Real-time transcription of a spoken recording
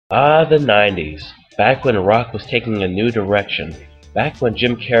Ah, the 90s. Back when rock was taking a new direction. Back when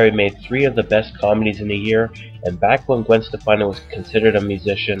Jim Carrey made 3 of the best comedies in a year, and back when Gwen Stefani was considered a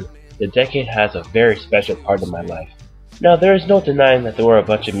musician, the decade has a very special part in my life. Now, there is no denying that there were a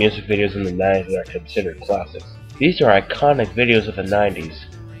bunch of music videos in the 90s that are considered classics. These are iconic videos of the 90s.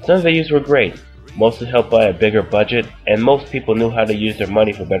 Some videos were great, mostly helped by a bigger budget, and most people knew how to use their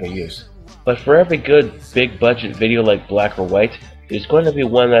money for better use. But for every good, big budget video like Black or White, there's going to be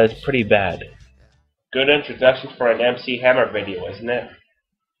one that is pretty bad. Good introduction for an MC Hammer video, isn't it?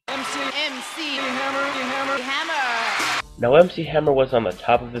 MC Hammer. Now, MC Hammer was on the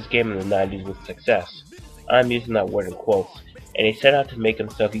top of his game in the 90s with success. I'm using that word in quotes, and he set out to make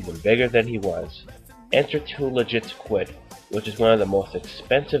himself even bigger than he was. Enter Too Legit to Quit, which is one of the most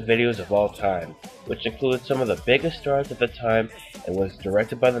expensive videos of all time, which included some of the biggest stars at the time and was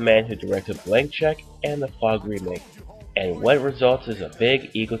directed by the man who directed Blank Check and the Fog remake. And what results is a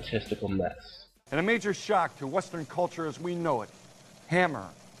big egotistical mess. And a major shock to Western culture as we know it, Hammer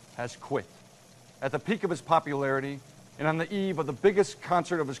has quit. At the peak of his popularity, and on the eve of the biggest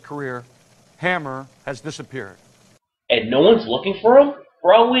concert of his career, Hammer has disappeared. And no one's looking for him?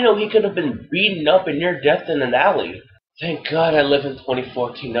 For all we know, he could have been beaten up and near death in an alley. Thank God I live in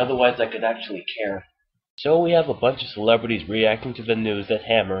 2014, otherwise I could actually care. So we have a bunch of celebrities reacting to the news that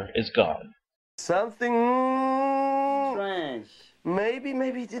Hammer is gone. Something strange. Maybe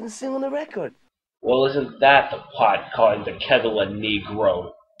he didn't sing on the record. Well, isn't that the pot calling the kettle a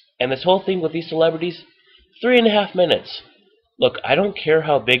Negro? And this whole thing with these celebrities? 3.5 minutes. Look, I don't care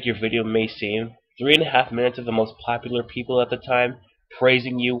how big your video may seem. 3.5 minutes of the most popular people at the time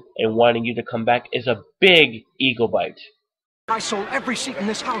praising you and wanting you to come back is a big ego bite. I sold every seat in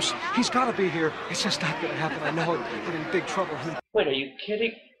this house. He's got to be here. It's just not going to happen. I know it. We're in big trouble. Wait, are you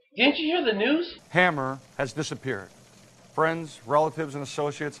kidding? Didn't you hear the news? Hammer has disappeared. Friends, relatives, and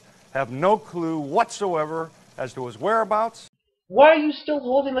associates have no clue whatsoever as to his whereabouts. Why are you still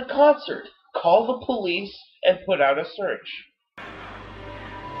holding the concert? Call the police and put out a search.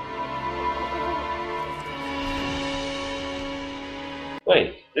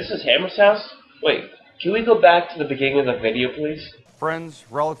 Wait, this is Hammer's house? Wait, can we go back to the beginning of the video, please? Friends,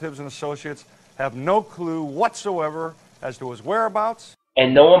 relatives, and associates have no clue whatsoever as to his whereabouts.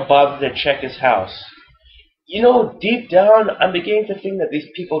 And no one bothered to check his house. You know, deep down, I'm beginning to think that these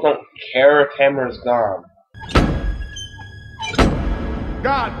people don't care if Hammer is gone.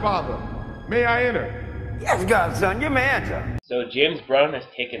 Godfather, may I enter? Yes, godson, you may enter. So James Brown has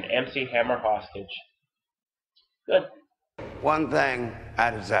taken MC Hammer hostage. Good. One thing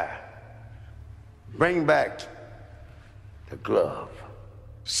I desire. Bring back the glove.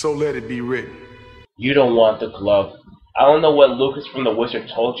 So let it be written. You don't want the glove. I don't know what Lucas from The Wizard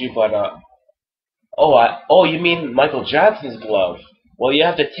told you, but oh, you mean Michael Jackson's glove? Well, you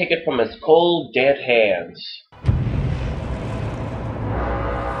have to take it from his cold, dead hands.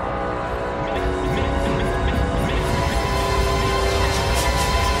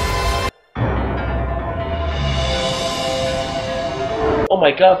 Oh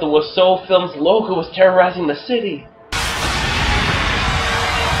my God, the Wiseau Films logo was terrorizing the city.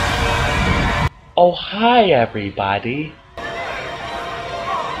 Oh, hi everybody.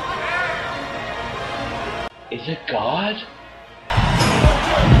 Is it God?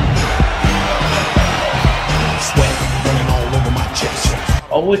 Sweat running all over my chest.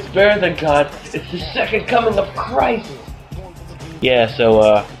 Oh, it's better than God. It's the second coming of Christ. Yeah,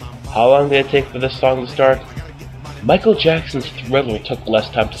 so, how long did it take for this song to start? Michael Jackson's Thriller took less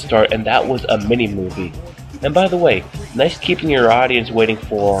time to start, and that was a mini-movie. And by the way, nice keeping your audience waiting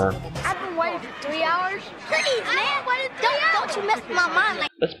for... I've been waiting for 3 hours. Please, man, don't you mess with my mind.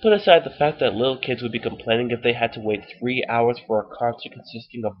 Let's put aside the fact that little kids would be complaining if they had to wait 3 hours for a concert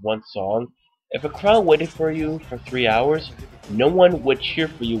consisting of one song. If a crowd waited for you for 3 hours, no one would cheer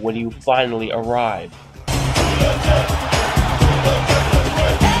for you when you finally arrive.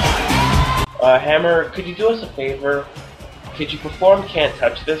 Hammer, could you do us a favor? Could you perform Can't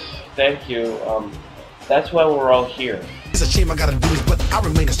Touch This? Thank you. That's why we're all here. It's a shame I gotta do this, but I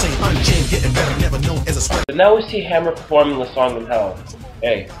remain the same. Unchained, getting better, never known as a sweat. But now we see Hammer performing the song in hell.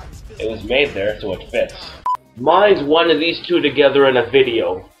 Hey, it was made there, so it fits. Mine's one of these two together in a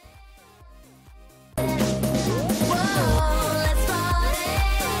video.